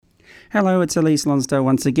Hello, it's Elise Lonsdale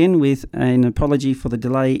once again with an apology for the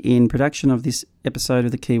delay in production of this episode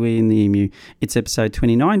of the Kiwi and the Emu. It's episode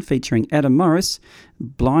 29 featuring Adam Morris,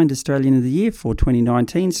 Blind Australian of the Year for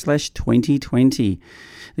 2019/2020.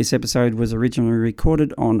 This episode was originally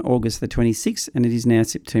recorded on August the 26th and it is now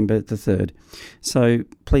September the 3rd. So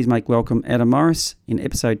please make welcome Adam Morris in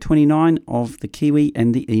episode 29 of the Kiwi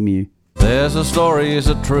and the Emu. There's a story, is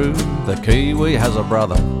it true? The Kiwi has a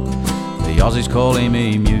brother. The Aussies call him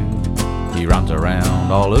Emu. He runs around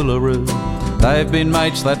all Uluru. They've been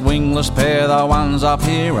mates, that wingless pair. The one's up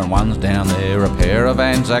here and one's down there. A pair of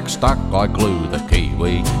Anzacs stuck like glue. The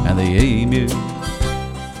Kiwi and the Emu.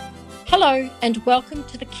 Hello and welcome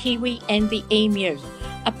to the Kiwi and the Emu,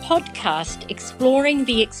 a podcast exploring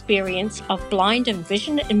the experience of blind and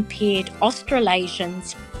vision impaired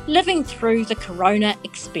Australasians living through the corona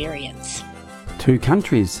experience. Two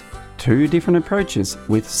countries, two different approaches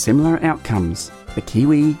with similar outcomes. The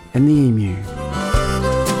Kiwi and the Emu.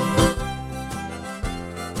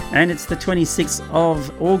 And it's the 26th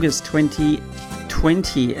of August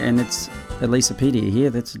 2020 and it's Elisapedia here.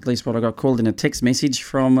 That's at least what I got called in a text message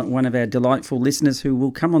from one of our delightful listeners who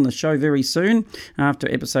will come on the show very soon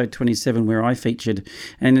after episode 27 where I featured.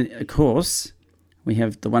 And of course, we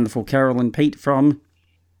have the wonderful Carol and Pete from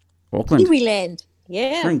Auckland. Kiwiland.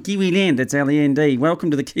 Yeah. From Kiwiland, that's L-E-N-D.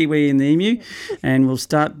 Welcome to the Kiwi and the Emu. And we'll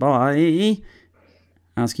start by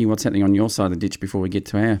asking what's happening on your side of the ditch before we get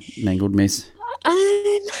to our mangled mess.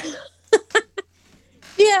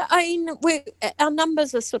 Our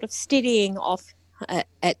numbers are sort of steadying off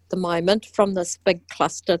at the moment from this big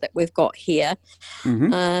cluster that we've got here.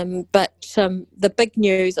 Mm-hmm. But the big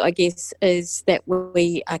news, I guess, is that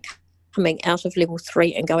we are coming out of level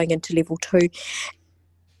 3 and going into level 2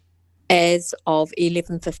 as of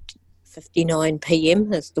 11:59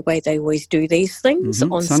 p.m. is the way they always do these things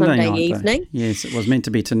on Sunday night, evening. Though. Yes, it was meant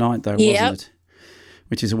to be tonight though, wasn't it?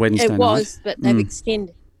 Which is a Wednesday night. It was, but they've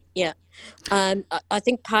extended. Yeah. I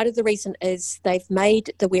think part of the reason is they've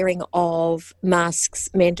made the wearing of masks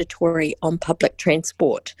mandatory on public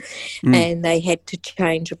transport and they had to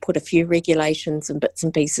change or put a few regulations and bits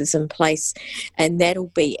and pieces in place, and that'll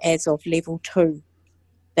be as of level 2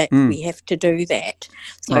 that we have to do that.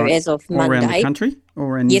 So as of Monday. All around the country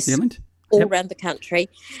or in New Zealand? All around the country.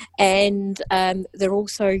 And they're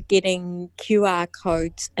also getting QR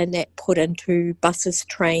codes and that put into buses,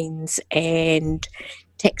 trains and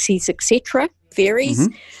taxis, etc., ferries,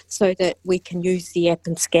 so that we can use the app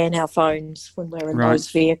and scan our phones when we're in those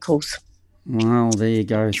vehicles. Well, there you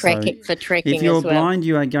go. Tracking if you're blind,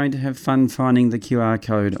 you are going to have fun finding the QR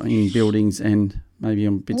code in buildings and maybe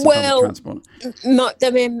on bits of public transport.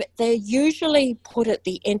 They're usually put at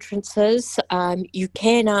the entrances. You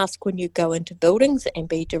can ask when you go into buildings and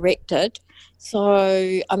be directed.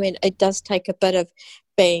 So, it does take a bit of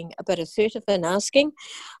being a bit assertive in asking.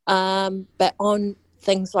 But on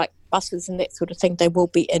things like buses and that sort of thing, they will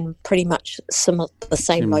be in pretty much the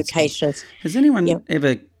same locations. Has anyone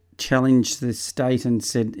ever challenged the state and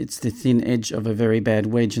said it's the thin edge of a very bad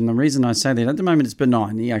wedge? And the reason I say that, at the moment it's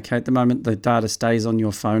benign. Yeah, okay, at the moment the data stays on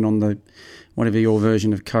your phone on the whatever your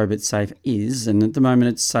version of COVID safe is, and at the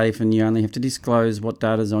moment it's safe and you only have to disclose what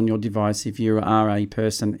data's on your device if you are a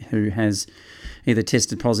person who has either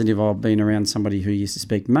tested positive or been around somebody who you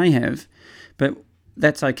suspect may have. But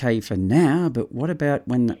that's okay for now, but what about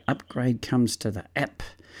when the upgrade comes to the app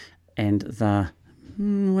and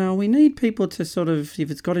we need people to sort of, if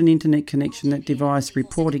it's got an internet connection, that device,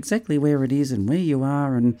 report exactly where it is and where you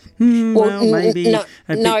are, and maybe a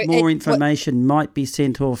bit more information might be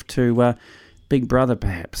sent off to Big Brother,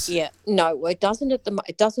 perhaps. Yeah, no, it doesn't.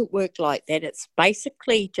 It doesn't work like that. It's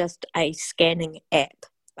basically just a scanning app,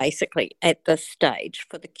 basically at this stage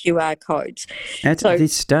for the QR codes. At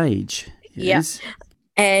this stage, yes.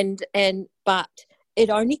 Yeah, but it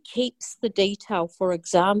only keeps the detail, for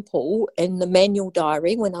example, in the manual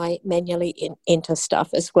diary when I manually enter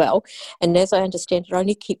stuff as well. And as I understand, it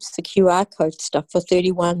only keeps the QR code stuff for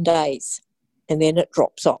 31 days and then it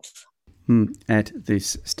drops off. At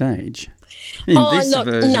this stage. I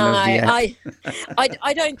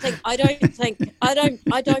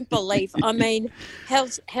don't believe. I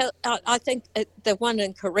think the one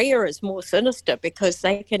in Korea is more sinister because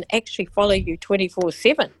they can actually follow you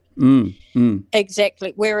 24/7.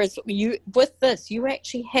 Exactly. Whereas with this, you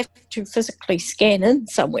actually have to physically scan in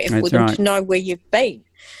somewhere for them to know where you've been.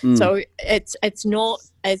 So it's not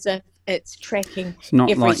as if it's tracking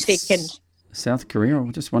every second. South Korea,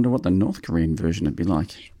 I just wonder what the North Korean version would be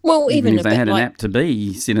like. Well, even if they had an app to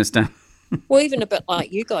be sinister. Well, even a bit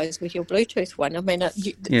like you guys with your Bluetooth one. I mean,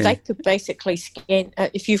 they could basically scan,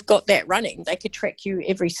 if you've got that running, they could track you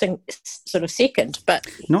every sort of second. But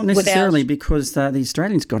not necessarily, because the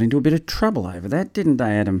Australians got into a bit of trouble over that, didn't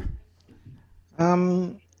they, Adam?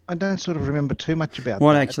 I don't sort of remember too much about what that.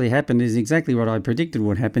 What actually happened is exactly what I predicted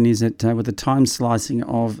would happen, is that with the time slicing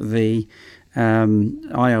of the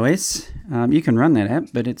iOS, you can run that app,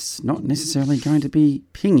 but it's not necessarily going to be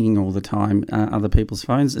pinging all the time other people's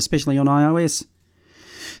phones, especially on iOS.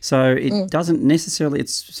 So it doesn't necessarily,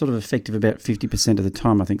 it's sort of effective about 50% of the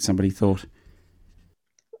time, I think somebody thought.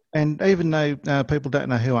 And even though people don't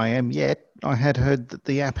know who I am yet, I had heard that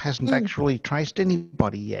the app hasn't actually traced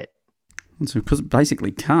anybody yet. Because it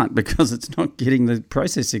basically can't, because it's not getting the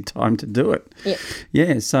processing time to do it.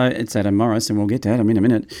 Yeah, so it's Adam Morris, and we'll get to Adam in a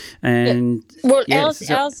minute. And well,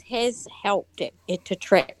 ours has helped it to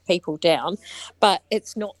track people down, but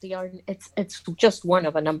it's not the only. It's just one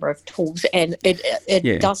of a number of tools, and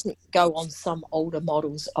it doesn't go on some older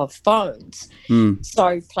models of phones.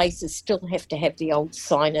 So places still have to have the old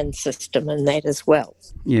sign-in system and that as well.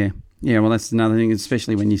 Yeah. Yeah, well, that's another thing,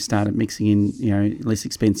 especially when you started mixing in, less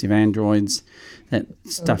expensive Androids that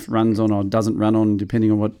stuff runs on or doesn't run on, depending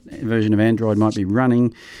on what version of Android might be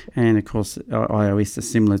running. And, of course, iOS, a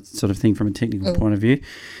similar sort of thing from a technical point of view.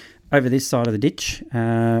 Over this side of the ditch,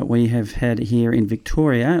 we have had here in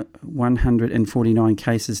Victoria 149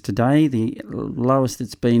 cases today. The lowest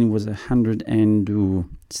it's been was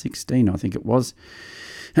 116, I think it was.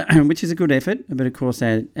 Which is a good effort, but of course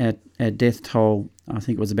our death toll, I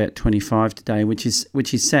think, was about 25 today, which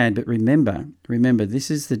is sad. But remember, this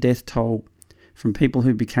is the death toll from people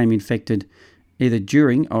who became infected either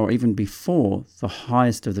during or even before the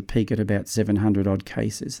highest of the peak at about 700 odd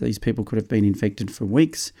cases. These people could have been infected for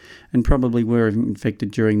weeks, and probably were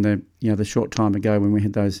infected during the short time ago when we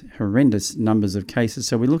had those horrendous numbers of cases.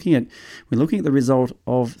 So we're looking at the result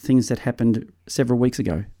of things that happened several weeks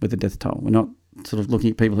ago with the death toll. We're not sort of looking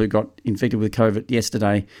at people who got infected with COVID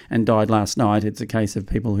yesterday and died last night. It's a case of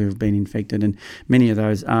people who have been infected, and many of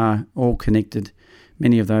those are all connected.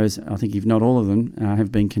 Many of those, I think if not all of them,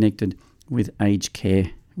 have been connected with aged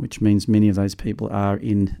care, which means many of those people are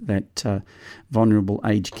in that vulnerable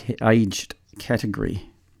aged category.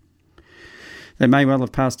 They may well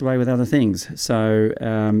have passed away with other things. So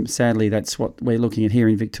sadly, that's what we're looking at here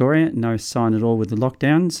in Victoria. No sign at all with the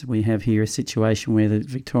lockdowns. We have here a situation where the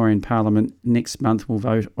Victorian Parliament next month will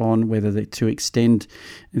vote on whether to extend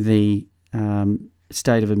the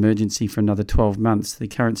state of emergency for another 12 months. The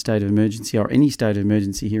current state of emergency, or any state of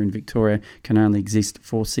emergency here in Victoria, can only exist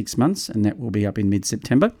for 6 months, and that will be up in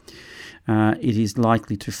mid-September. It is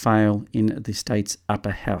likely to fail in the state's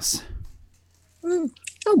upper house.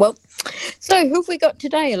 Oh, well. So who have we got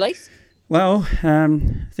today, Elise? Well,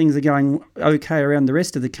 things are going okay around the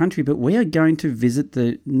rest of the country, but we are going to visit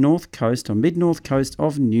the north coast or mid-north coast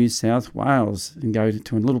of New South Wales and go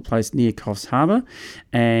to a little place near Coffs Harbur,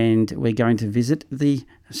 and we're going to visit the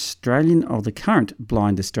current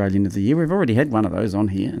Blind Australian of the Year. We've already had one of those on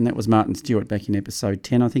here, and that was Martin Stewart back in episode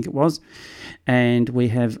 10, I think it was. And we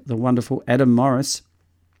have the Adam Morris.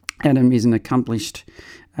 Adam is an accomplished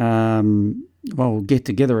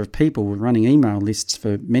get-together of people running email lists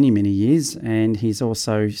for many, many years, and he's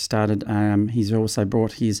also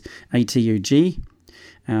brought his ATUG,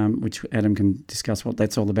 which Adam can discuss what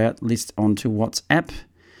that's all about, list onto WhatsApp.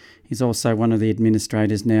 He's also one of the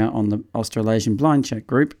administrators now on the Australasian Blind Chat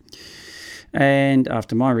group. And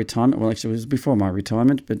after my retirement, well, actually it was before my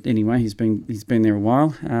retirement, but anyway, he's been there a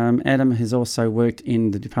while. Adam has also worked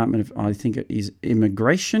in the Department of, I think it is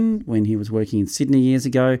Immigration, when he was working in Sydney years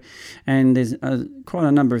ago. And there's quite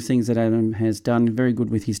a number of things that Adam has done, very good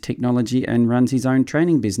with his technology, and runs his own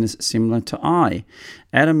training business similar to I.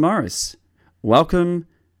 Adam Morris, welcome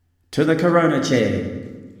to the Corona Chair.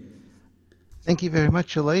 Thank you very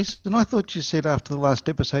much, Elise. And I thought you said after the last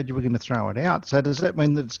episode you were going to throw it out. So does that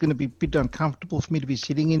mean that it's going to be a bit uncomfortable for me to be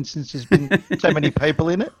sitting in since there's been so many people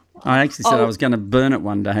in it? I actually said I was going to burn it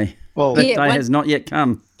one day. Well, that day has not yet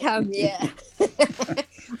come. Yeah.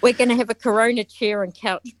 We're going to have a Corona chair and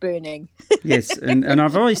couch burning. Yes, and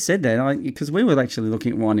I've always said that because we were actually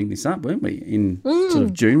looking at winding this up, weren't we, in sort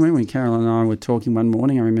of June, when Carol and I were talking one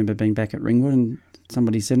morning. I remember being back at Ringwood and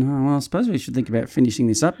somebody said, I suppose we should think about finishing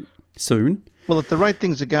this up soon. Well, at the rate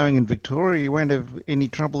things are going in Victoria, you won't have any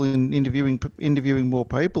trouble in interviewing more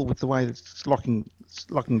people with the way it's locking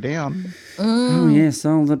down. Oh, yes.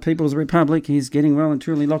 The People's Republic is getting well and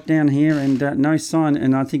truly locked down here, and no sign.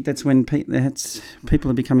 And I think that's when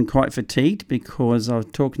people are becoming quite fatigued, because I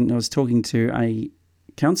was talking to a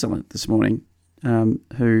counsellor this morning,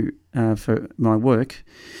 who for my work,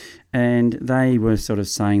 and they were sort of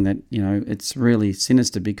saying that, it's really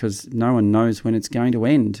sinister because no one knows when it's going to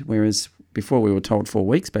end, whereas before we were told 4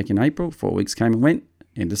 weeks back in April, 4 weeks came and went,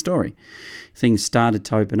 end of story. Things started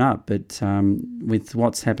to open up, but with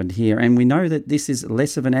what's happened here, and we know that this is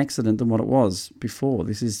less of an accident than what it was before.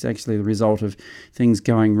 This is actually the result of things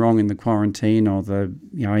going wrong in the quarantine or the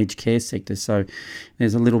aged care sector. So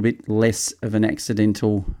there's a little bit less of an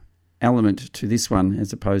accidental element to this one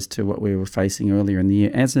as opposed to what we were facing earlier in the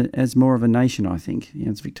year. As more of a nation, I think,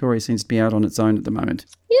 Victoria seems to be out on its own at the moment.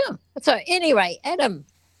 Yeah. So anyway, Adam,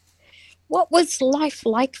 what was life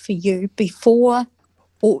like for you before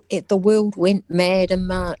the world went mad in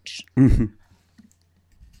March? It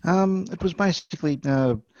was basically,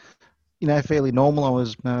 fairly normal. I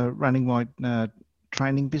was running my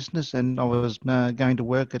training business, and I was going to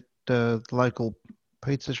work at the local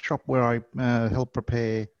pizza shop where I help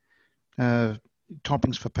prepare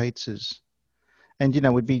toppings for pizzas.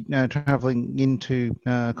 And, we'd be travelling into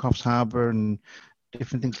Coffs Harbur and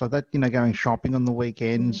different things like that, going shopping on the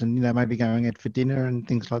weekends and, maybe going out for dinner and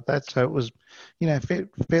things like that. So it was,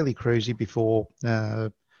 fairly cruisy before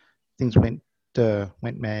things went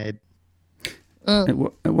mad. It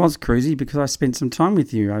was cruisy because I spent some time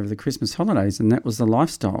with you over the Christmas holidays, and that was the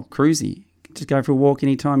lifestyle, cruisy. Just go for a walk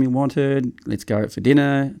anytime you wanted. Let's go out for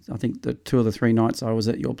dinner. I think the 2 or the 3 nights I was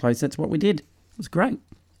at your place, that's what we did. It was great.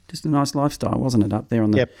 Just a nice lifestyle, wasn't it, up there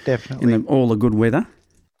on the definitely. In all the good weather.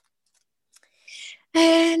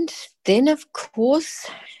 And then, of course,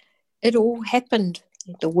 it all happened.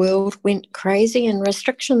 The world went crazy and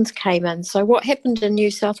restrictions came in. So what happened in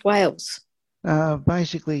New South Wales?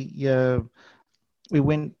 Basically, we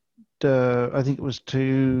went, I think it was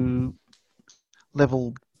to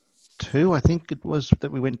level 2, I think it was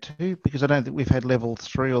that we went to, because I don't think we've had level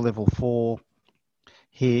 3 or level 4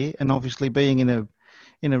 here. And obviously being in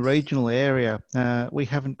a regional area, we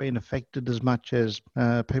haven't been affected as much as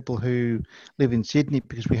people who live in Sydney,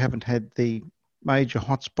 because we haven't had the major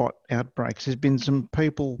hotspot outbreaks. There's been some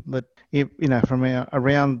people that, from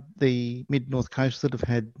around the mid-north coast that have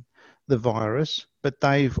had the virus, but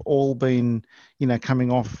they've all been,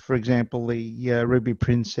 coming off, for example, the Ruby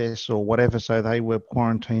Princess or whatever, so they were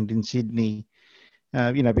quarantined in Sydney,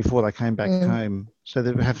 before they came back home. So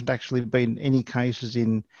there haven't actually been any cases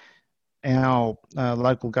in our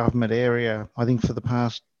local government area, I think, for the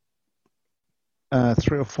past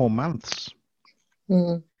 3 or 4 months.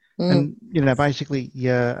 And basically,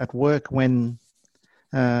 at work, when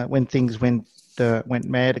things went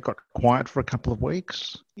mad, it got quiet for a couple of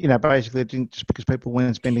weeks. Basically, just because people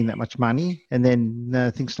weren't spending that much money, and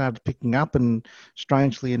then things started picking up. And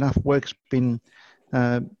strangely enough, work's been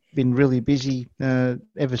really busy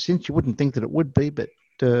ever since. You wouldn't think that it would be, but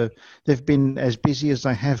they've been as busy as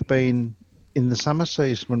they have been in the summer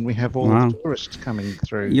season when we have all the tourists coming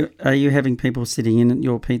through. Are you having people sitting in at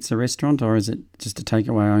your pizza restaurant, or is it just a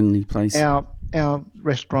takeaway only place? Our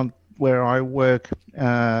restaurant where I work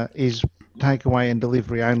is takeaway and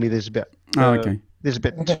delivery only. There's about there's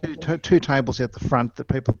about two tables at the front that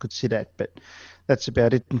people could sit at, but that's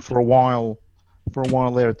about it. And for a while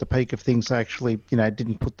there at the peak of things, they actually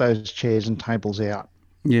didn't put those chairs and tables out.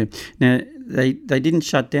 Yeah. Now, they didn't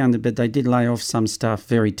shut down, but they did lay off some staff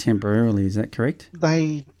very temporarily. Is that correct?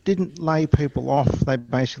 They didn't lay people off. They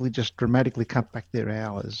basically just dramatically cut back their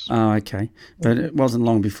hours. Oh, okay. But it wasn't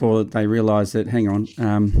long before they realised that, hang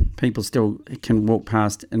on, people still can walk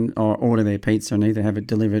past or order their pizza and either have it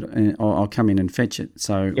delivered or I'll come in and fetch it.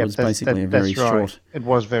 So it was basically very short. It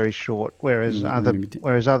was very short, whereas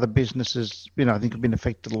other businesses, I think have been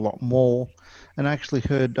affected a lot more. And I actually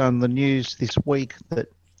heard on the news this week that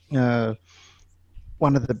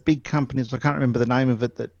one of the big companies, I can't remember the name of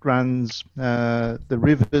it, that runs the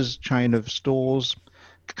Rivers chain of stores,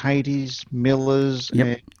 Katie's, Miller's,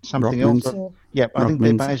 and something Rockman's. else. Yep, I think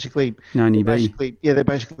they're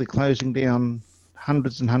basically closing down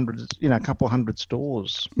hundreds and hundreds, a couple of hundred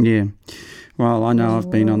stores. Yeah. Well, I know I've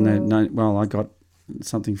been on the. Well, I got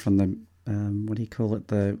something from the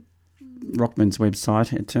the Rockman's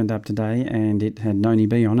website. It turned up today and it had Noni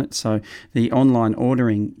B on it. So the online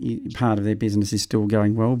ordering part of their business is still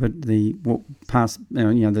going well, but the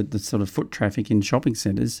sort of foot traffic in shopping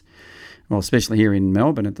centres, well, especially here in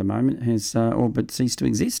Melbourne at the moment, has all but ceased to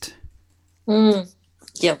exist.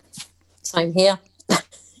 Yeah, same here.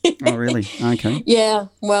 Oh, really? Okay. Yeah,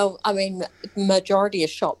 well, I mean, majority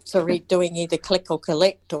of shops are doing either click or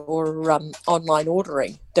collect or online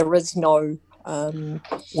ordering. There is no... the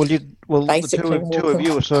two of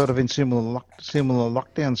you are sort of in similar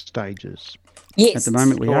lockdown stages. Yes. At the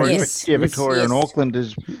moment we are. Victoria and Auckland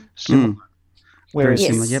is similar. Whereas,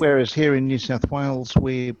 similar, yep. whereas here in New South Wales,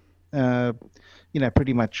 we're,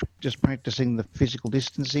 pretty much just practicing the physical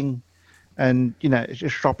distancing, and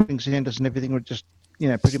just shopping centres and everything are just,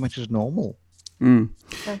 pretty much as normal.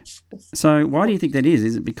 So why do you think that is?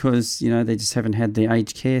 Is it because, they just haven't had the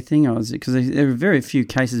aged care thing? Or is it because there are very few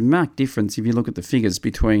cases, marked difference if you look at the figures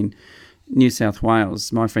between New South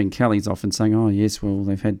Wales? My friend Kelly's often saying, oh, yes, well,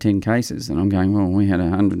 they've had 10 cases. And I'm going, well, we had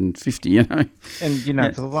 150, And,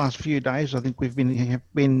 for the last few days, I think we've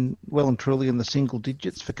been well and truly in the single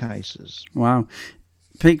digits for cases. Wow.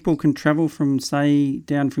 People can travel from, say,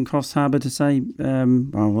 down from Coffs Harbur to, say,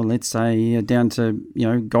 let's say down to,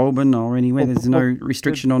 Goulburn or anywhere. There's no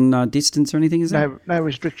restriction on distance or anything, is there? No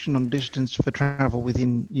restriction on distance for travel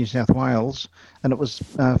within New South Wales. And it was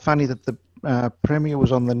funny that the Premier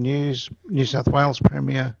was on the news. New South Wales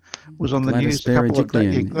Premier was on the news a couple of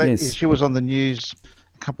days. Yes. She was on the news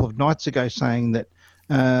a couple of nights ago saying that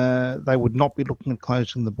they would not be looking at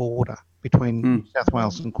closing the border between New South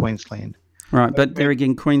Wales and Queensland. Right, but there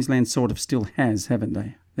again, Queensland sort of still has, haven't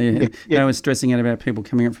they? They were stressing out about people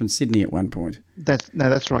coming up from Sydney at one point.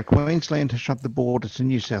 That's right. Queensland has shut the border to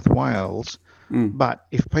New South Wales, but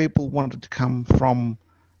if people wanted to come from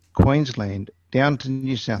Queensland down to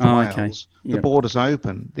New South Wales, the border's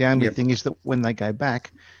open. The only thing is that when they go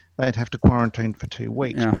back, they'd have to quarantine for 2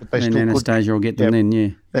 weeks. Yeah, and Anastasia will get them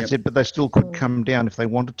then, That's it, but they still could come down if they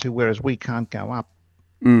wanted to, whereas we can't go up.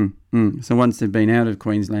 So once they've been out of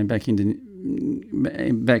Queensland,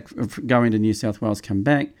 going to New South Wales, come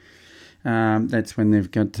back, that's when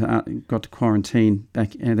they've got to quarantine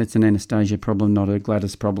back. That's an Anastasia problem, not a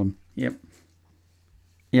Gladys problem. Yep.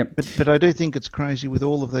 But I do think it's crazy with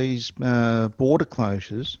all of these border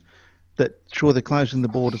closures that sure they're closing the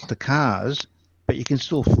borders to cars, but you can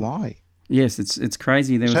still fly. Yes, it's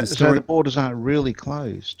crazy. There was a story. So the borders aren't really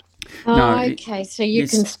closed. So you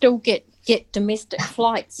can still get domestic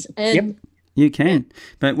flights in. Yep, you can.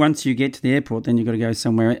 But once you get to the airport, then you've got to go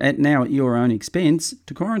somewhere at your own expense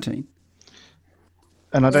to quarantine.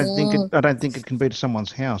 And I don't think it can be to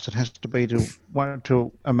someone's house. It has to be to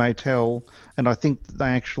a motel. And I think they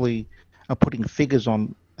actually are putting figures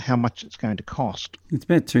on how much it's going to cost. It's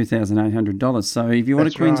about $2,800. So if you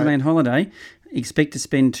want a Queensland holiday, expect to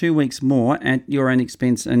spend 2 weeks more at your own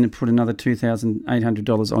expense and put another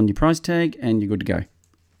 $2,800 on your price tag, and you're good to go.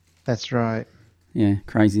 That's right. Yeah,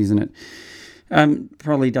 crazy, isn't it?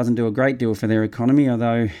 Probably doesn't do a great deal for their economy,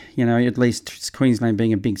 although, at least Queensland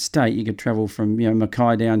being a big state, you could travel from,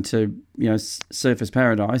 Mackay down to, Surfers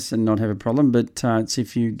Paradise and not have a problem. But it's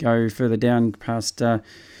if you go further down past, past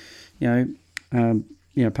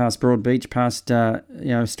Broadbeach, past,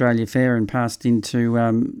 Australia Fair and past into,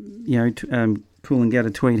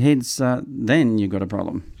 Coolangatta Tweed Heads, then you've got a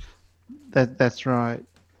problem. That's right.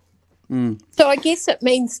 So I guess it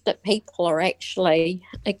means that people are actually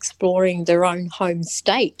exploring their own home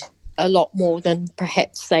state a lot more than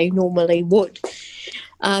perhaps they normally would,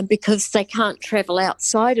 because they can't travel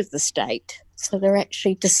outside of the state. So they're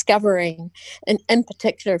actually discovering, and in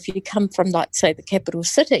particular, if you come from, like, say, the capital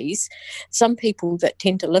cities, some people that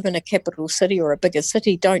tend to live in a capital city or a bigger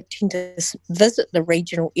city don't tend to visit the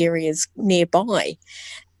regional areas nearby.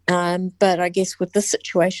 But I guess with this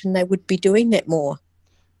situation, they would be doing that more.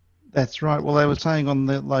 That's right. Well, they were saying on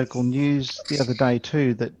the local news the other day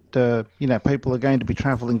too that, people are going to be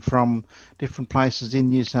travelling from different places in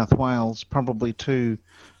New South Wales, probably to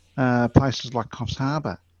places like Coffs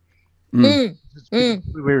Harbur.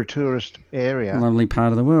 We're a tourist area. Lovely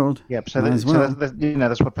part of the world. Yep. So that's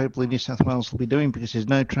what people in New South Wales will be doing because there's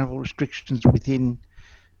no travel restrictions within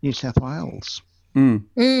New South Wales.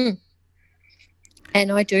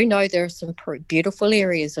 And I do know there are some beautiful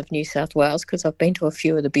areas of New South Wales because I've been to a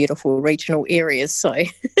few of the beautiful regional areas. So,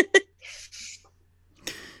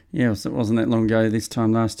 yeah, so it wasn't that long ago. This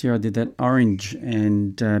time last year, I did that Orange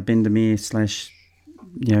and Bendemeer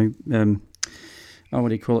 / what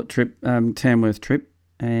do you call it, trip, Tamworth trip,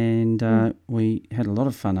 and we had a lot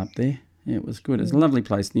of fun up there. Yeah, it was good. It's a lovely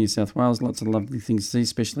place, New South Wales. Lots of lovely things to see,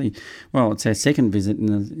 especially, it's our second visit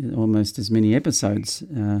in almost as many episodes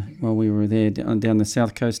while we were there down the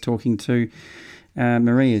south coast talking to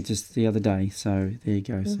Maria just the other day. So there you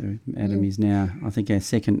go. So Adam is now, I think, our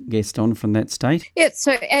second guest on from that state. Yeah,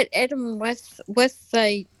 so Adam, with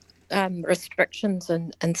the restrictions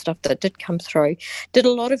and stuff that did come through, did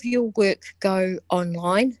a lot of your work go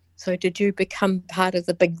online? So did you become part of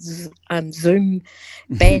the big Zoom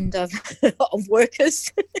band of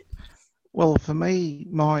workers? Well, for me,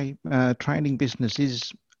 my training business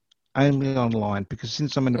is only online because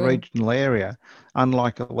since I'm in a regional area,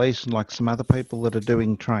 unlike Elise and like some other people that are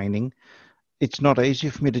doing training, it's not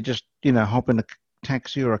easy for me to just, hop in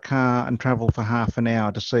taxi or a car and travel for half an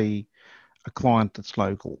hour to see a client that's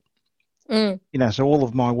local. So all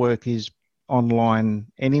of my work is online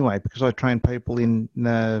anyway, because I train people in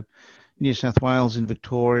New South Wales, in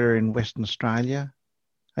Victoria, in Western Australia,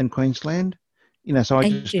 and Queensland. So I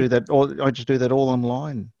just do that all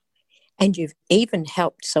online. And you've even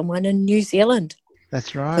helped someone in New Zealand.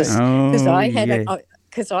 That's right.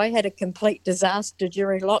 Because I had a complete disaster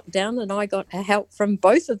during lockdown, and I got help from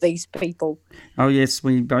both of these people. Oh yes,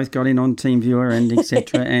 we both got in on TeamViewer and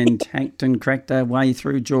etc. and hacked and cracked our way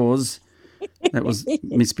through Jaws. That was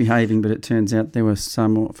misbehaving, but it turns out there were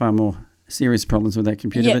far more serious problems with that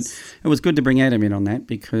computer. Yes. But it was good to bring Adam in on that,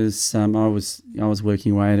 because I was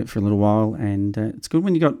working away at it for a little while, and it's good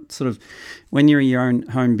when when you're your own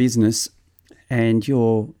home business and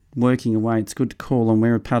you're working away. It's good to call on.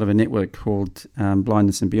 We're a part of a network called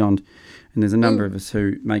Blindness and Beyond, and there's a number of us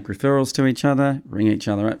who make referrals to each other, ring each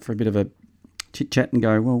other up for a bit of a chit chat and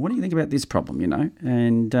go, well, what do you think about this problem?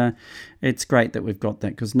 And it's great that we've got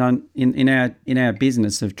that, because in our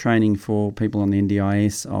business of training for people on the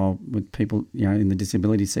NDIS or with people in the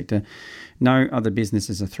disability sector, no other business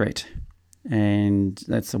is a threat, and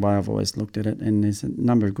that's the way I've always looked at it. And there's a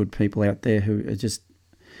number of good people out there who are just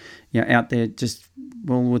out there just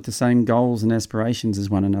with the same goals and aspirations as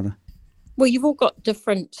one another. Well, you've all got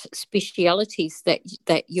different specialities that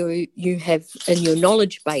you have in your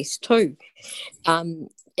knowledge base too.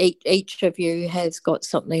 Each of you has got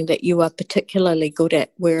something that you are particularly good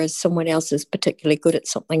at, whereas someone else is particularly good at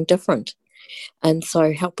something different. And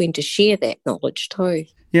so helping to share that knowledge too.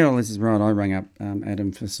 Yeah, well, this is right. I rang up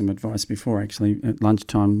Adam for some advice before, actually, at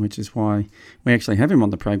lunchtime, which is why we actually have him on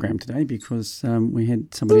the program today, because we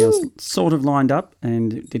had somebody else sort of lined up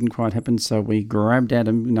and it didn't quite happen. So we grabbed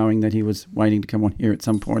Adam, knowing that he was waiting to come on here at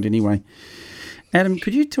some point anyway. Adam,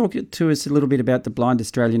 could you talk to us a little bit about the Blind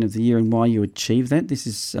Australian of the Year and why you achieved that? This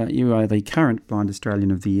is you are the current Blind Australian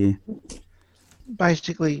of the Year.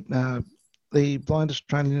 Basically, the Blind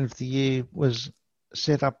Australian of the Year was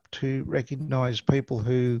set up to recognise people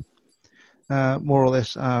who more or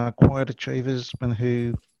less are quiet achievers and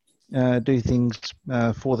who do things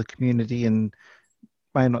for the community and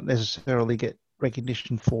may not necessarily get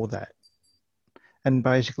recognition for that. And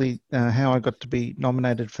basically how I got to be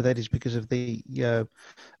nominated for that is because of the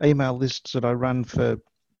email lists that I run for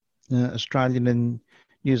Australian and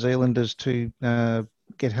New Zealanders to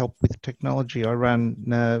get help with technology. I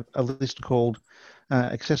run a list called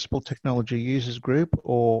Accessible Technology Users Group,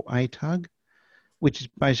 or ATUG, which is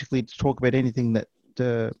basically to talk about anything that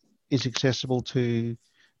is accessible to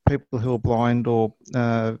people who are blind or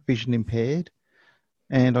vision impaired.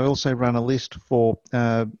 And I also run a list for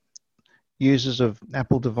users of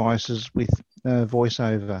Apple devices with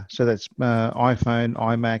VoiceOver. So that's iPhone,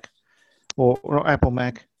 iMac, or Apple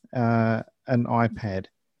Mac, and iPad.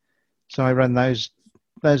 So I run those.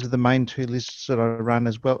 Those are the main two lists that I run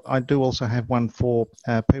as well. I do also have one for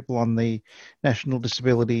people on the National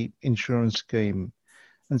Disability Insurance Scheme.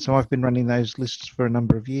 And so I've been running those lists for a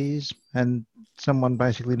number of years, and someone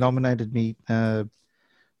basically nominated me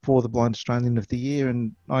for the Blind Australian of the Year,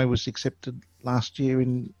 and I was accepted last year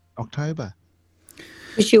in October.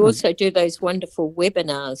 But you also do those wonderful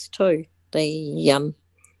webinars too, the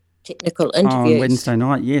technical interviews. Oh, on Wednesday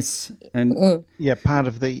night, yes. And yeah, part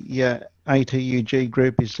of the ATUG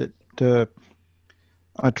group is that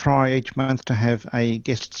I try each month to have a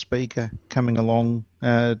guest speaker coming along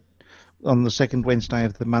on the second Wednesday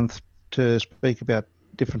of the month to speak about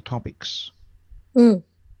different topics. No,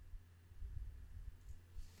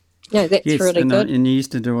 that's really good. And you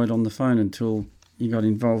used to do it on the phone until you got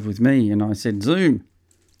involved with me, and I said Zoom.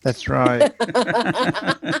 That's right.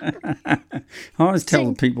 I always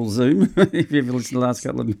tell people Zoom if you ever listen to the last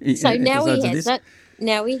couple of episodes. So now he has that.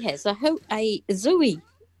 Now he has a Zooey.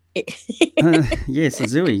 Yes, a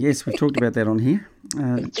Zooey. Yes, we've talked about that on here.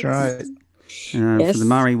 That's right. Yes. For the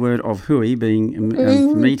Maori word of hui being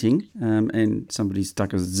meeting, and somebody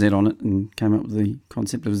stuck a Z on it and came up with the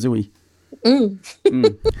concept of Zooey. And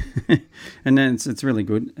then it's really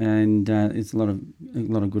good, and it's a lot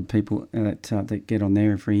of good people that get on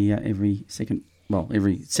there every second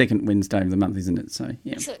Wednesday of the month, isn't it? So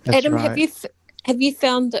yeah. So, Adam, right. Have you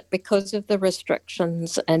found that because of the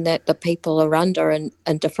restrictions and that the people are under in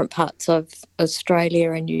different parts of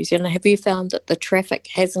Australia and New Zealand, have you found that the traffic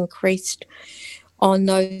has increased on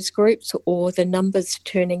those groups, or the numbers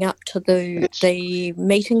turning up to the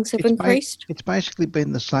meetings have increased? It's basically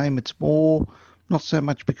been the same. It's more, not so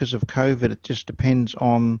much because of COVID. It just depends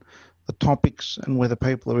on the topics and whether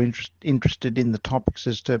people are interested in the topics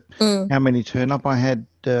as to how many turn up. I had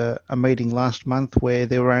a meeting last month where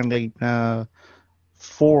there were only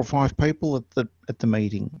 4 or 5 people at the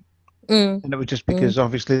meeting. And it was just because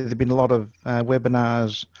obviously there've been a lot of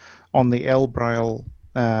webinars on the L-Braille.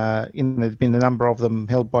 There's been a number of them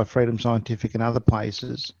held by Freedom Scientific and other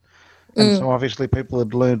places. And so obviously people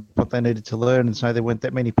had learned what they needed to learn, and so there weren't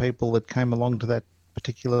that many people that came along to that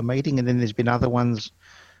particular meeting. And then there's been other ones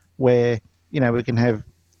where, we can have,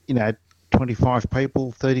 25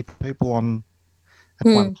 people, 30 people on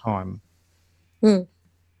at one time.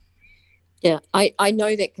 Yeah, I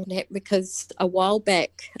know that can happen because a while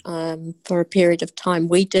back, for a period of time,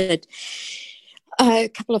 we did a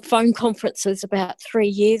couple of phone conferences about 3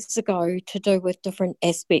 years ago to do with different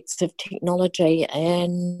aspects of technology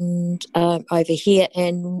and over here.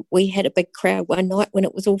 And we had a big crowd one night when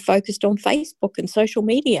it was all focused on Facebook and social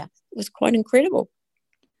media. It was quite incredible.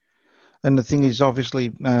 And the thing is, obviously,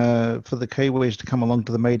 for the Kiwis to come along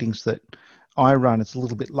to the meetings that I run, it's a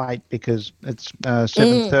little bit late because it's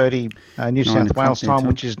 7:30 New South Wales time,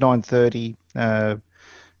 which is 9:30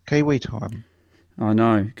 Kiwi time. I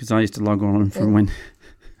know, because I used to log on from when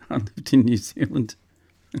I lived in New Zealand.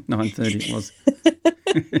 9:30 it was.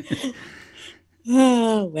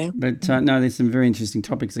 Oh, well. But no, there's some very interesting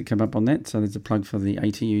topics that come up on that. So there's a plug for the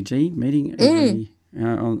ATUG meeting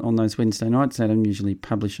on those Wednesday nights. Adam usually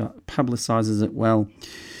publicises it well.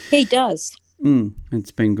 He does.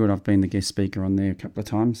 It's been good. I've been the guest speaker on there a couple of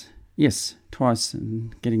times. Yes, twice,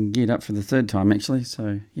 and getting geared up for the third time, actually.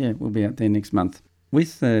 So, yeah, we'll be out there next month.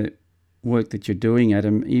 With the work that you're doing,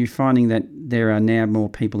 Adam, are you finding that there are now more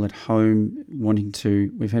people at home wanting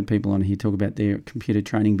to... We've had people on here talk about their computer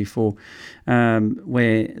training before,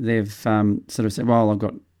 where they've sort of said, well, I've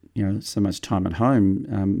got so much time at home,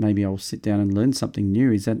 maybe I'll sit down and learn something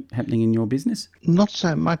new. Is that happening in your business? Not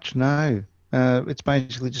so much, no. It's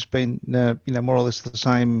basically just been, more or less the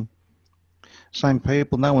same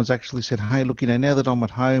people. No one's actually said, hey, look, now that I'm at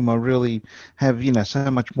home, I really have,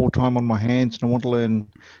 so much more time on my hands and I want to learn,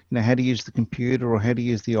 how to use the computer or how to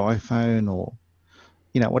use the iPhone or,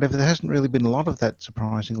 whatever. There hasn't really been a lot of that,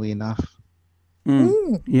 surprisingly enough.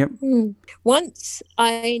 Yep. Once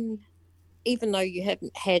even though you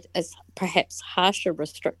haven't had as perhaps harsher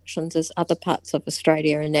restrictions as other parts of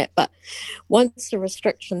Australia and that, but once the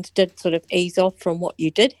restrictions did sort of ease off from what you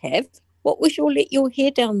did have, what was your let your hair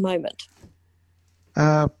down moment?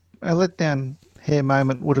 A let down hair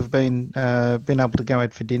moment would have been being able to go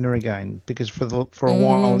out for dinner again, because for a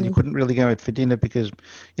while you couldn't really go out for dinner because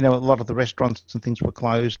a lot of the restaurants and things were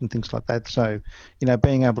closed and things like that. So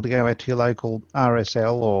being able to go out to your local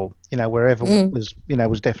RSL or wherever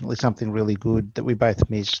was definitely something really good that we both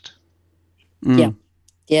missed.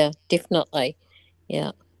 Yeah, definitely.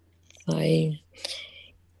 Yeah.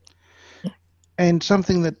 And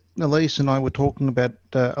something that Elise and I were talking about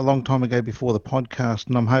a long time ago before the podcast,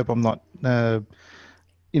 and I hope I'm not, I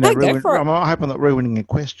hope I'm not ruining a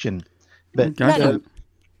question. But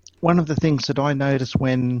one of the things that I notice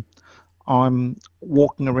when I'm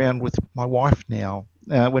walking around with my wife now,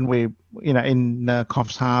 when we're, in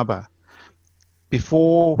Coffs Harbur,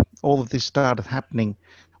 before all of this started happening,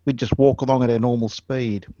 we'd just walk along at our normal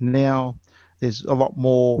speed. Now there's a lot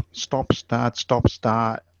more stop, start,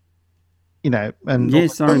 and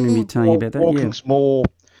yes, I remember you telling me about that. Walking's more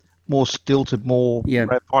stilted, more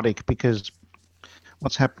robotic, because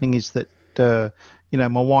what's happening is that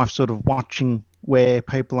my wife's sort of watching where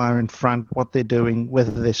people are in front, what they're doing, whether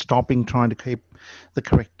they're stopping, trying to keep the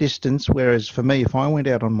correct distance. Whereas for me, if I went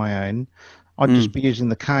out on my own, I'd just be using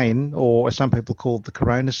the cane, or as some people call it, the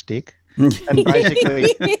Corona stick. And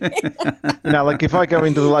basically, like if I go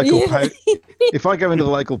into the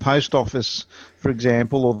local post office, for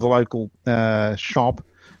example, or the local shop,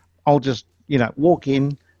 I'll just walk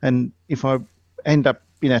in, and if I end up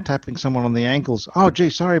tapping someone on the ankles, oh gee,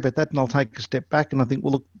 sorry about that, and I'll take a step back, and I think,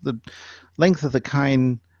 well, look, the length of the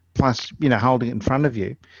cane plus holding it in front of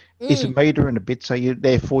you is a metre and a bit, so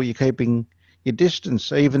therefore you're keeping your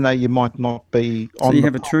distance, even though you might not be on. So you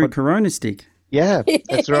have a true Corona stick. Yeah,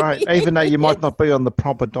 that's right. Even though you might not be on the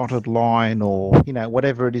proper dotted line or,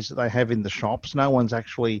 whatever it is that they have in the shops, no one's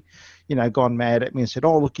actually, gone mad at me and said,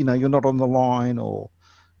 oh, look, you're not on the line or,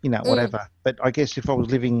 whatever. But I guess if I was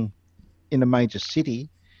living in a major city,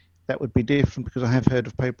 that would be different, because I have heard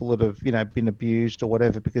of people that have, been abused or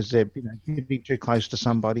whatever because they're, getting too close to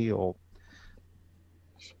somebody or...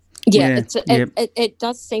 Yeah, it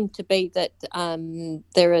does seem to be that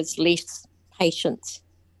there is less patience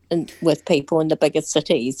with people in the bigger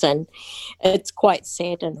cities, and it's quite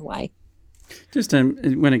sad in a way. Just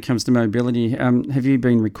when it comes to mobility, have you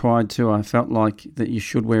been required to, I felt like, that you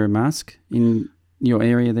should wear a mask in your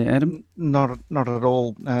area there, Adam? Not at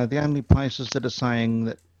all. The only places that are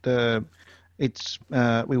saying that, it's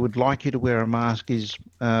we would like you to wear a mask is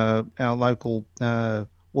our local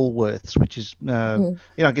Woolworths, which is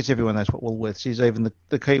I guess everyone knows what Woolworths is, even the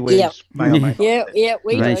Kiwis may or may not. Yeah,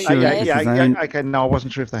 we They do. sure Yes. Okay, no, I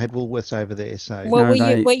wasn't sure if they had Woolworths over there. So Well,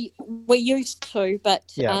 No, we used to,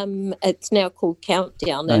 but it's now called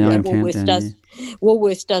Countdown, They and own Woolworths Countdown, does.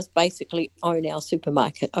 Woolworths does basically own our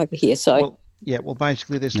supermarket over here. So well,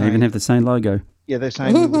 basically they're they saying even have the same logo. yeah, they're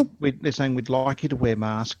saying they're saying we'd like you to wear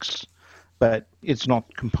masks, but it's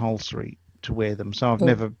not compulsory to wear them. So I've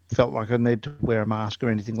never felt like I need to wear a mask or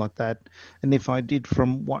anything like that. And if I did,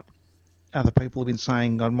 from what other people have been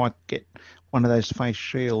saying, I might get one of those face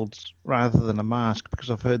shields rather than a mask, because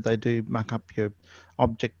I've heard they do muck up your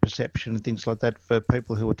object perception and things like that for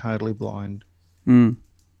people who are totally blind.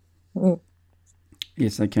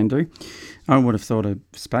 Yes, they can do. I would have thought a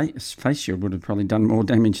face shield would have probably done more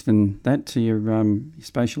damage than that to your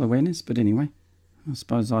spatial awareness. But anyway, I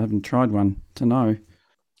suppose I haven't tried one to know.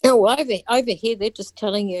 Oh, over here they're just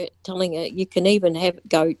telling you you can even have it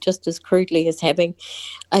go just as crudely as having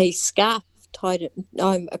a scarf tied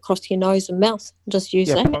across your nose and mouth. Just use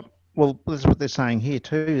that. Well, that's what they're saying here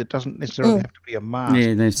too. It doesn't necessarily have to be a mask.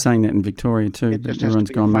 Yeah, they're saying that in Victoria too. But everyone's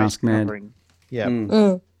gone mask mad.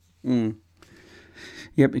 Yeah.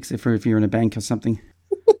 Yep, except for if you're in a bank or something.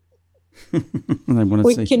 They want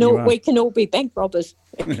to see we can all be bank robbers.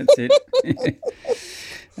 That's it.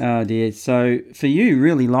 Oh dear. So for you,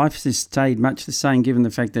 really, life has stayed much the same, given the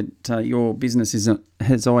fact that your business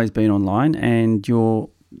has always been online, and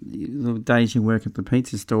the days you work at the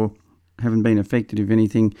pizza store haven't been affected. If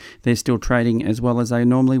anything, they're still trading as well as they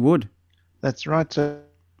normally would. That's right. So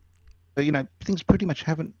things pretty much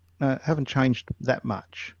haven't changed that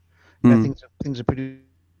much. Things are pretty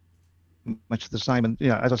much the same. And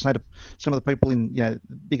as I say to some of the people in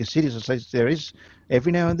bigger cities, I say there is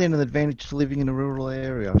every now and then an advantage to living in a rural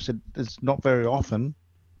area. I said it's not very often.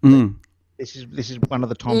 This is one of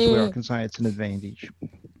the times where I can say it's an advantage.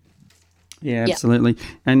 Yeah, absolutely.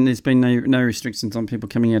 And there's been no restrictions on people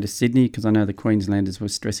coming out of Sydney, because I know the Queenslanders were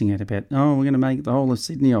stressing out about, we're going to make the whole of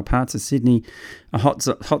Sydney or parts of Sydney a hot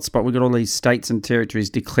spot. We've got all these states and territories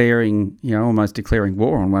declaring, almost declaring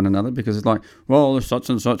war on one another, because it's like, well, there's such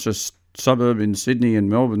and such a suburb in Sydney and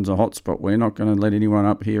Melbourne's a hot spot. We're not going to let anyone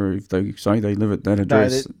up here if they say they live at that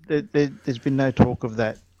address. No, there's been no talk of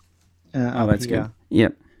that. That's here. good.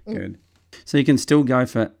 Yep, good. So you can still go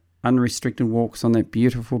for unrestricted walks on that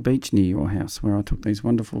beautiful beach near your house, where I took these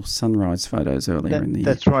wonderful sunrise photos earlier in the year.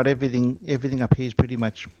 That's right. Everything up here is pretty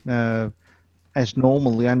much as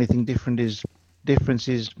normal. The only thing difference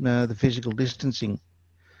is the physical distancing.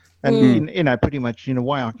 And pretty much in a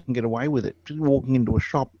way, I can get away with it. Just walking into a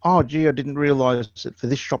shop. Oh, gee, I didn't realise that for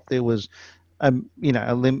this shop there was, a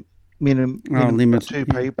minimum of two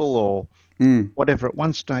people or whatever. At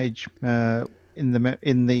one stage, in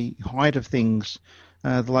the height of things,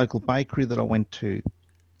 the local bakery that I went to,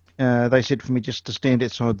 they said for me just to stand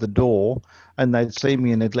outside the door, and they'd see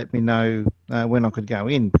me and they'd let me know when I could go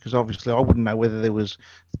in, because obviously I wouldn't know whether there was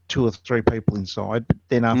 2 or 3 people inside. But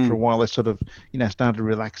then after a while, they sort of started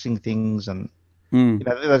relaxing things, and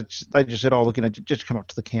they just said, "Oh, look, just come up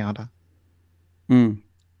to the counter."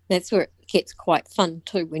 That's where it gets quite fun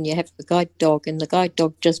too, when you have the guide dog and the guide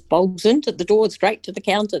dog just bowls into the door straight to the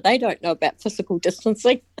counter. They don't know about physical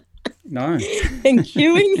distancing. No. And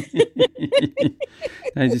queuing.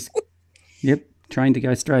 They just, trained to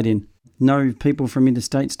go straight in. No people from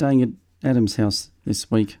interstate staying at Adam's house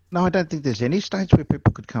this week. No, I don't think there's any states where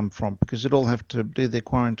people could come from, because they'd all have to do their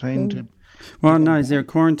quarantine. Well, no, is there a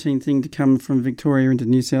quarantine thing to come from Victoria into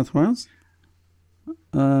New South Wales?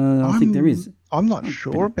 I think there is. I'm not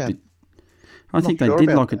sure about. I think they did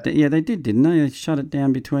lock it down. Yeah, they did, didn't they? They shut it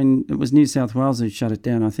down it was New South Wales who shut it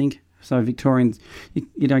down, I think. So Victorians,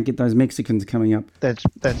 you don't get those Mexicans coming up.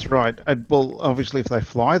 That's right. Well, obviously, if they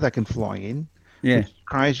fly, they can fly in. Yeah. It's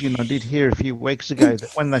crazy. And I did hear a few weeks ago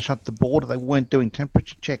that when they shut the border, they weren't doing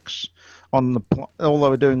temperature checks on all they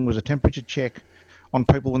were doing was a temperature check on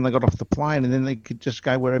people when they got off the plane, and then they could just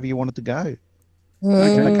go wherever you wanted to go.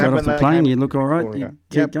 Okay, got off the plane, you look all right, you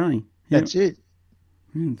keep going. Yep. That's it.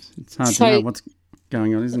 It's hard to know what's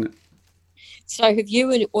going on, isn't it? So have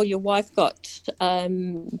you or your wife got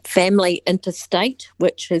family interstate,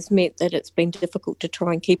 which has meant that it's been difficult to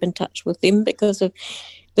try and keep in touch with them because of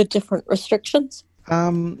the different restrictions?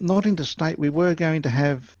 Not interstate. We were going to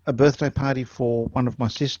have a birthday party for one of my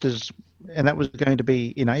sisters, and that was going to be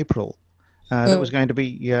in April. That was going to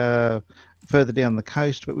be further down the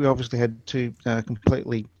coast, but we obviously had to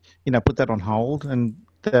completely, put that on hold, and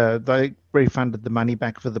they refunded the money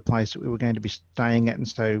back for the place that we were going to be staying at, and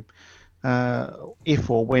so if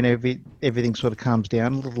or when everything sort of calms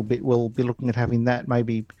down a little bit, we'll be looking at having that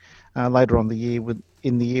maybe later on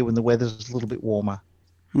in the year when the weather's a little bit warmer.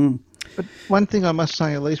 But one thing I must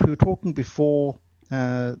say, Elise, we were talking before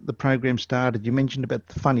the program started. You mentioned about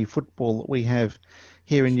the funny football that we have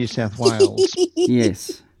here in New South Wales.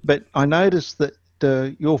 Yes. But I noticed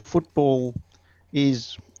that your football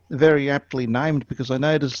is very aptly named, because I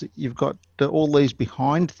noticed that you've got all these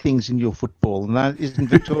behind things in your football, and that isn't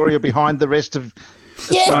Victoria behind the rest of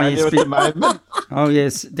Australia at the moment? Oh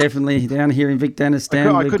yes, definitely. Down here in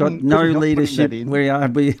Victanistan, we've got no leadership. We are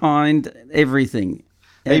behind everything.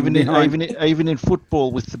 Even in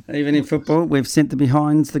football, even in football, we've sent the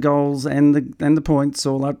behinds, the goals, and the points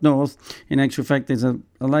all up north. In actual fact, there's a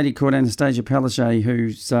lady called Anastasia Palaszczuk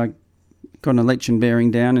who's got an election bearing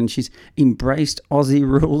down, and she's embraced Aussie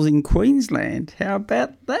rules in Queensland. How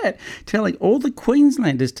about that? Telling all the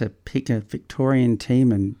Queenslanders to pick a Victorian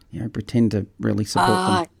team and pretend to really support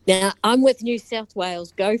them. Now I'm with New South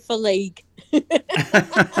Wales. Go for league. They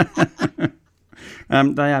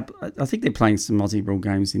are. I think they're playing some Aussie rule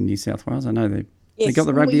games in New South Wales. I know they got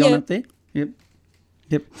the rugby on up there. Yep.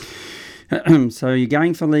 So you're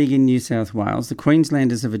going for league in New South Wales. The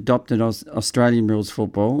Queenslanders have adopted Australian rules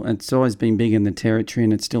football. It's always been big in the territory,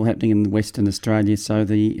 and it's still happening in Western Australia. So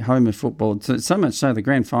the home of football, so much so the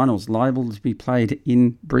grand final's liable to be played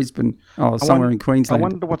in Brisbane or somewhere in Queensland. I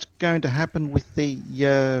wonder what's going to happen with the,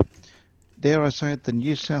 dare I say it, the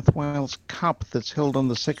New South Wales Cup that's held on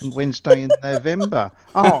the second Wednesday in November.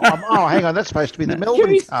 Hang on, that's supposed to be the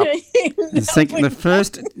Melbourne Cup. The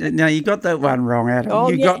first. No, you got that one wrong,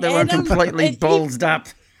 Adam. Got that one completely ballsed up.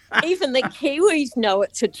 Even the Kiwis know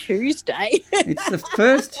it's a Tuesday. It's the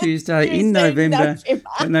first Tuesday in November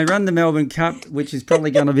when they run the Melbourne Cup, which is probably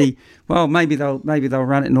going to be, well, maybe they'll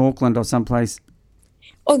run it in Auckland or someplace.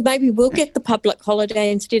 Or maybe we'll get the public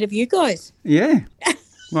holiday instead of you guys. Yeah.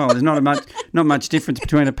 Well, there's not much difference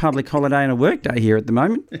between a public holiday and a work day here at the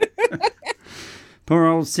moment. Poor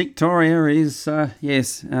old Victoria is,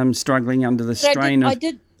 struggling under the strain of...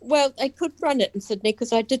 They could run it in Sydney,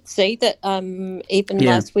 because I did see that even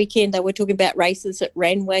last weekend they were talking about races at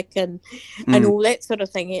Randwick and all that sort of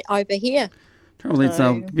thing over here. Trouble is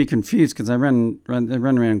they'll be confused because they run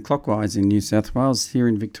around clockwise in New South Wales. Here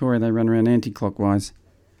in Victoria they run around anti-clockwise.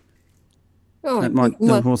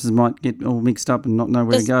 The horses might get all mixed up and not know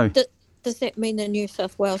where to go. Does that mean the New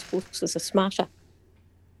South Wales horses are smarter?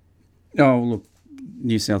 Oh, look,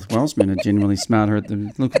 New South Wales men are generally smarter at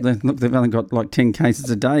the look. They've only got like 10 cases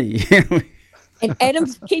a day. And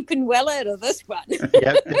Adam's keeping well out of this one.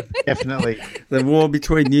 Yeah, definitely. The war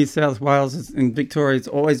between New South Wales and Victoria has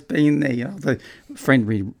always been there. The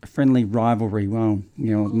friendly rivalry. Well,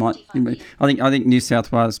 I think New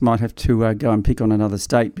South Wales might have to go and pick on another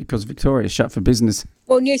state because Victoria's shut for business.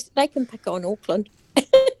 Well, they can pick on Auckland.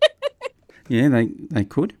 Yeah, they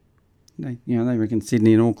could. They reckon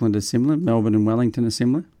Sydney and Auckland are similar. Melbourne and Wellington are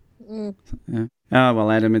similar. Yeah. Oh,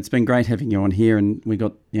 well, Adam, it's been great having you on here, and we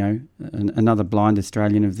got, another Blind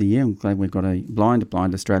Australian of the Year. I'm glad we've got a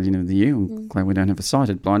blind Australian of the Year. I'm glad we don't have a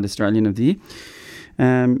sighted Blind Australian of the Year.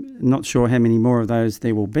 Not sure how many more of those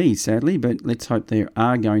there will be, sadly, but let's hope there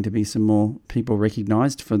are going to be some more people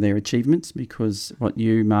recognised for their achievements, because what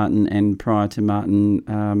you, Martin, and prior to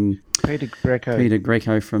Martin, Peter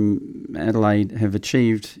Greco from Adelaide have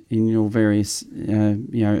achieved in your various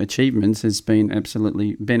achievements has been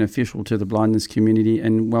absolutely beneficial to the blindness community,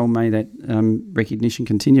 and well may that recognition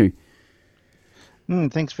continue.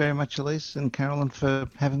 Thanks very much, Elise and Carolyn, for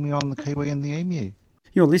having me on the Kiwi and the Emu.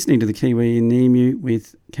 You're listening to the Kiwi and the Emu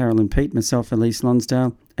with Carolyn Pete, myself, Elise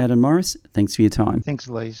Lonsdale, Adam Morris. Thanks for your time. Thanks,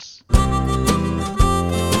 Elise.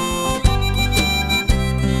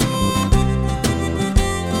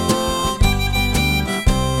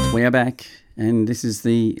 We are back, and this is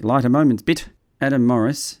the lighter moments bit. Adam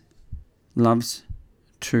Morris loves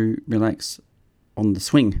to relax on the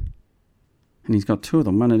swing, and he's got two of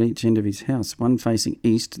them, one at each end of his house, one facing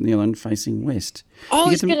east and the other one facing west.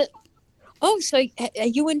 So are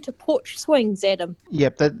you into porch swings, Adam?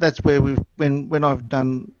 Yep, that's where when I've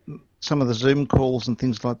done some of the Zoom calls and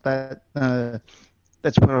things like that,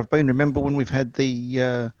 that's where I've been. Remember when we've had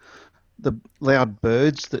the loud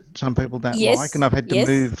birds that some people don't like, and I've had to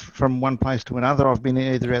move from one place to another. I've been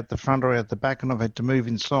either out the front or out the back, and I've had to move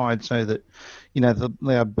inside so that, the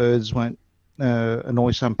loud birds won't annoy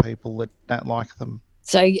some people that don't like them.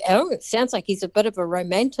 So, it sounds like he's a bit of a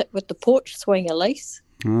romantic with the porch swing, Elise.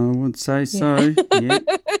 I would say so, yeah.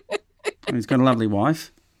 He's got a lovely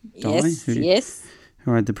wife, Di, yes.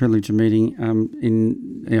 who I had the privilege of meeting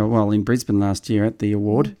in Brisbane last year at the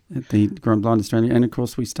award at the Blind Australia, and of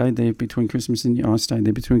course we stayed there between Christmas and I stayed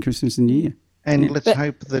there between Christmas and New Year. And let's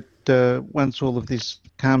hope that once all of this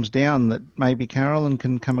calms down, that maybe Carolyn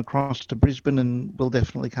can come across to Brisbane and will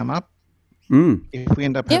definitely come up. If we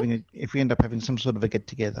end up having some sort of a get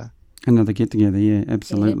together. Another get together, yeah,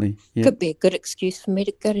 absolutely. Yeah. Could be a good excuse for me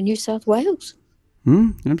to go to New South Wales.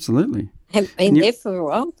 Absolutely. Haven't been there for a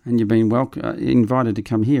while. And you've been invited to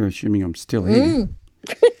come here, assuming I'm still here.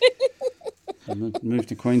 Move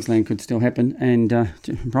to Queensland could still happen, and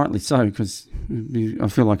rightly so, because I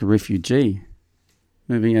feel like a refugee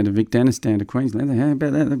moving out of Afghanistan to Queensland. How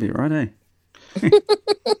about that? That'd be right, eh?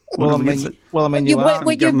 Well, I mean, you are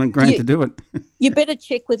government grant to do it. You better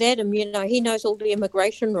check with Adam. He knows all the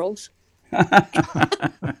immigration rules.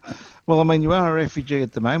 Well, I mean, you are a refugee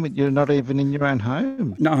at the moment. You're not even in your own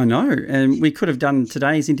home. No, I know. And we could have done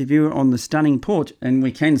today's interview on the stunning port, and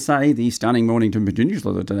we can say the stunning Mornington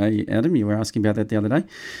Peninsula today, Adam. You were asking about that the other day.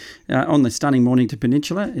 On the stunning Mornington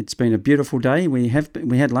Peninsula, it's been a beautiful day. We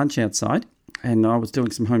had lunch outside, and I was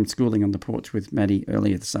doing some homeschooling on the porch with Maddie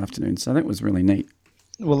earlier this afternoon, so that was really neat.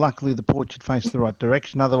 Well, luckily the porch had faced the right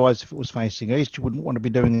direction. Otherwise, if it was facing east, you wouldn't want to be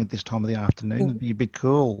doing it this time of the afternoon. It'd be a bit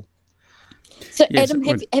cool. So, yes, Adam,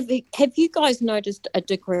 have you guys noticed a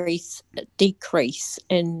decrease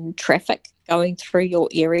in traffic going through your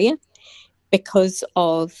area because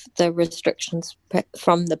of the restrictions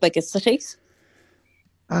from the bigger cities?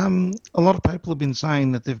 A lot of people have been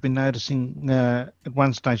saying that they've been noticing at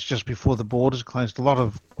one stage just before the borders closed, a lot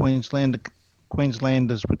of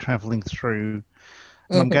Queenslanders were travelling through.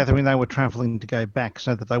 And I'm gathering they were travelling to go back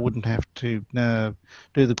so that they wouldn't have to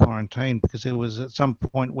do the quarantine, because there was at some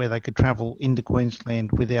point where they could travel into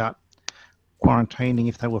Queensland without quarantining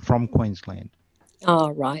if they were from Queensland. Oh,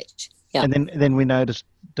 right. Yeah. And then we noticed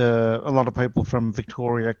a lot of people from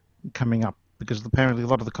Victoria coming up, because apparently a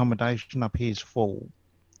lot of the accommodation up here is full.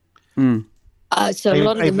 So a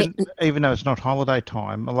lot of even though it's not holiday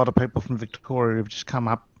time, a lot of people from Victoria have just come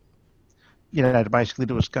up, basically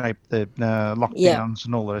to escape the lockdowns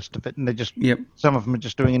and all the rest of it. And they're just, some of them are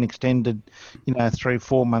just doing an extended,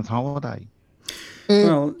 3-4 month holiday.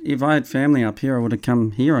 Well, if I had family up here, I would have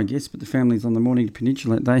come here, I guess, but the family's on the Mornington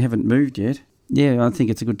Peninsula. They haven't moved yet. Yeah, I think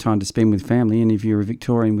it's a good time to spend with family. And if you're a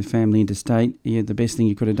Victorian with family interstate, the best thing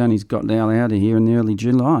you could have done is got Al out of here in early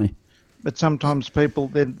July. But sometimes people,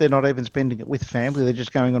 they're not even spending it with family. They're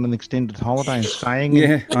just going on an extended holiday and staying.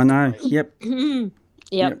 Yeah, I know. Yep.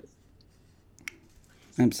 Yep.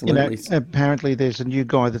 Absolutely. Apparently there's a new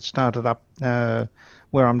guy that started up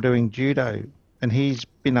where I'm doing judo, and he's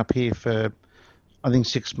been up here for, I think,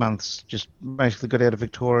 6 months, just basically got out of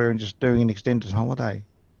Victoria and just doing an extended holiday.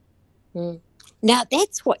 Now,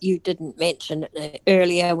 that's what you didn't mention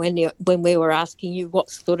earlier when we were asking you what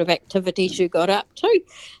sort of activities you got up to.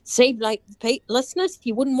 See, like, listeners,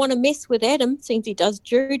 you wouldn't want to mess with Adam since he does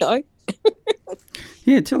judo.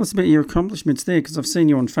 Yeah, tell us about your accomplishments there, because I've seen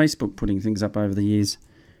you on Facebook putting things up over the years.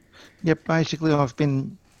 Yep, basically I've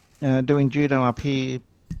been doing judo up here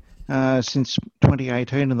since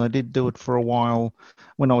 2018, and I did do it for a while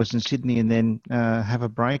when I was in Sydney and then have a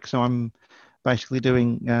break. So I'm basically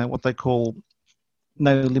doing what they call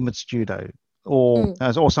no limits judo, or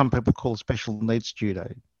some people call special needs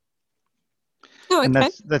judo. Oh, okay. And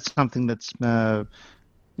that's something that's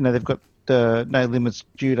they've got no limits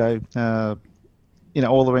judo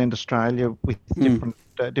all around Australia with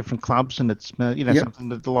different clubs, and it's something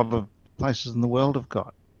that a lot of places in the world have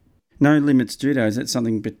got. No limits judo, is that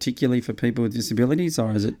something particularly for people with disabilities,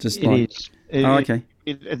 or is it just it is. Okay.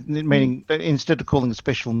 Meaning instead of calling it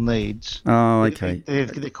special needs, okay,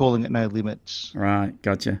 they're calling it no limits. Right,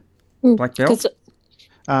 gotcha. Black belt?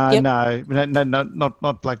 No,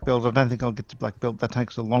 not black belt. I don't think I'll get to black belt. That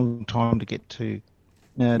takes a long time to get to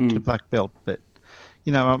black belt. But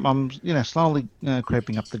I'm slowly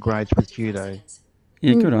creeping up the grades with judo.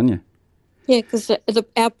 Yeah, good on you. Yeah, because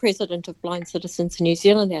our president of Blind Citizens in New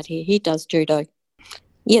Zealand out here, he does judo.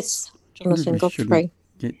 Yes, Jonathan Godfrey.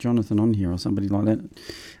 Get Jonathan on here or somebody like that.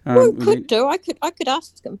 I could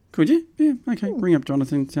ask him. Could you? Yeah, okay. Bring up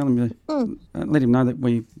Jonathan. Tell him to let him know that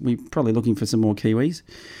we're probably looking for some more Kiwis.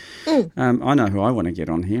 I know who I want to get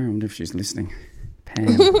on here. I wonder if she's listening.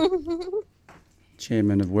 Pam,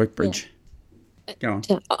 chairman of Workbridge. Go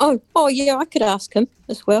on. Oh, yeah, I could ask him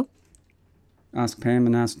as well. Ask Pam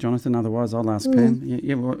and ask Jonathan. Otherwise, I'll ask Pam.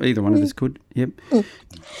 Yeah, well, either one of us could. Yep.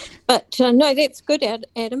 But no, that's good,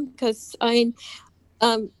 Adam, because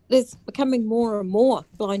there's becoming more and more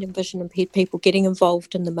blind and vision impaired people getting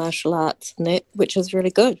involved in the martial arts and that, which is really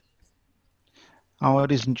good. Oh,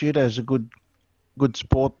 it is. And judo is a good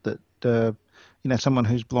sport that someone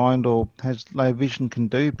who's blind or has low vision can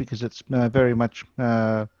do, because it's very much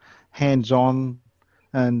hands-on,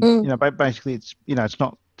 and basically it's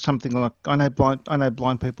not something like, I know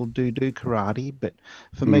blind people do karate, but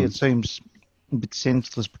for me it seems a bit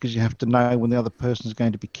senseless, because you have to know when the other person is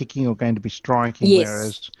going to be kicking or going to be striking. Yes.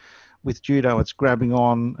 Whereas with judo, it's grabbing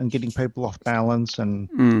on and getting people off balance and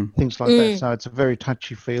things like that. So it's a very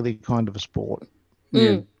touchy-feely kind of a sport.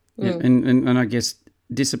 Yeah. And I guess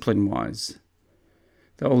discipline-wise,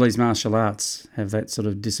 all these martial arts have that sort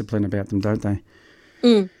of discipline about them, don't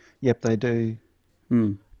they? Yep, they do.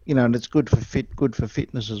 And it's good for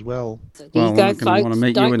fitness as well. So Well, you go, I'm not going to want to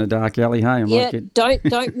meet you in a dark alley, hey?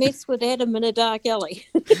 Don't mess with Adam in a dark alley.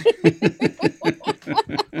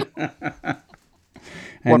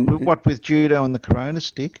 What with judo and the Corona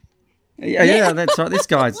stick? Yeah, that's right. This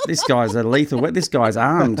guy's a lethal. This guy's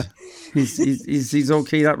armed. He's all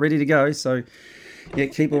keyed up, ready to go. So, yeah,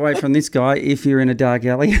 keep away from this guy if you're in a dark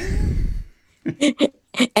alley.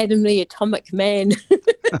 Adam the Atomic Man.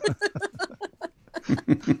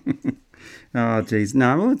 Oh, geez.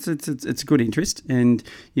 No, well, it's a good interest, and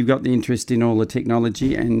you've got the interest in all the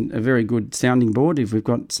technology and a very good sounding board if we've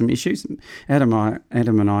got some issues. Adam and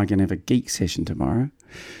I are going to have a geek session tomorrow,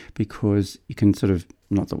 because you can sort of,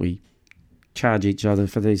 not that we charge each other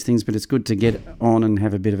for these things, but it's good to get on and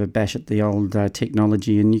have a bit of a bash at the old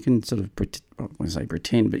technology, and you can sort of, I won't say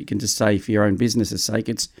pretend, but you can just say for your own business's sake,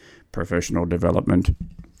 it's professional development.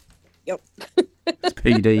 Yep. It's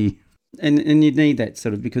PD. And you need that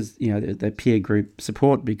sort of, because, the peer group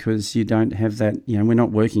support, because you don't have that, we're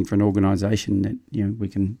not working for an organisation that, we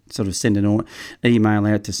can sort of send an email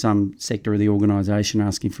out to some sector of the organisation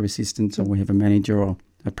asking for assistance, or we have a manager or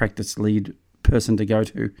a practice lead person to go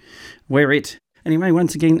to. We're it. Anyway,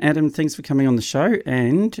 once again, Adam, thanks for coming on the show,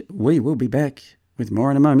 and we will be back with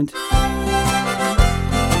more in a moment.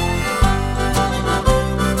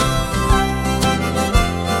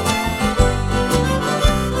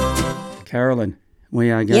 Carolyn, we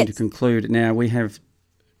are going to conclude. Now, we have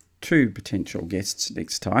 2 potential guests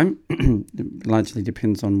next time. It largely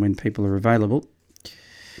depends on when people are available.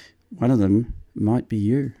 One of them might be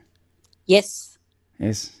you. Yes.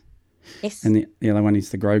 And the other one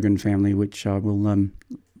is the Grogan family, which I will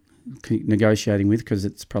keep negotiating with, because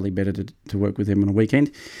it's probably better to work with them on a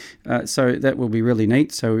weekend. So that will be really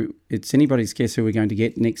neat. So it's anybody's guess who we're going to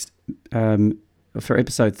get next for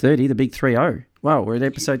episode 30, the big 3-0. Wow, we're at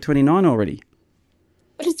episode 29 already.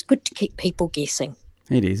 But it's good to keep people guessing.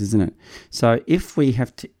 It is, isn't it? So if we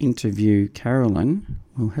have to interview Carolyn,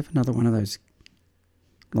 we'll have another one of those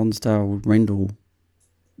Lonsdale Rendell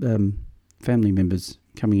family members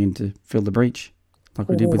coming in to fill the breach, like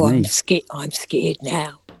we did with me. I'm scared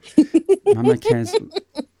now. Mama Kaz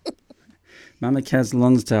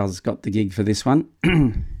Lonsdale's got the gig for this one.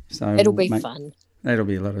 So it'll be fun. That'll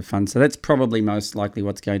be a lot of fun. So that's probably most likely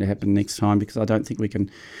what's going to happen next time, because I don't think we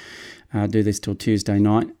can do this till Tuesday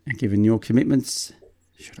night, given your commitments.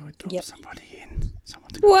 Should I dob somebody in?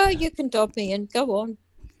 Well, you can dob me in. Go on.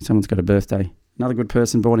 Someone's got a birthday. Another good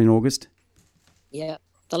person born in August. Yeah.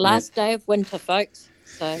 The last day of winter, folks.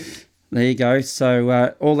 So there you go.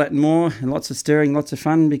 So all that and more, and lots of stirring, lots of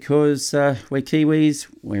fun, because we're Kiwis.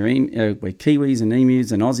 We're Kiwis and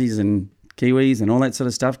emus and Aussies and Kiwis and all that sort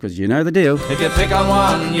of stuff, because you know the deal. If you pick on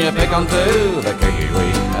one, you pick on two, the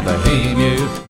Kiwi and the emu.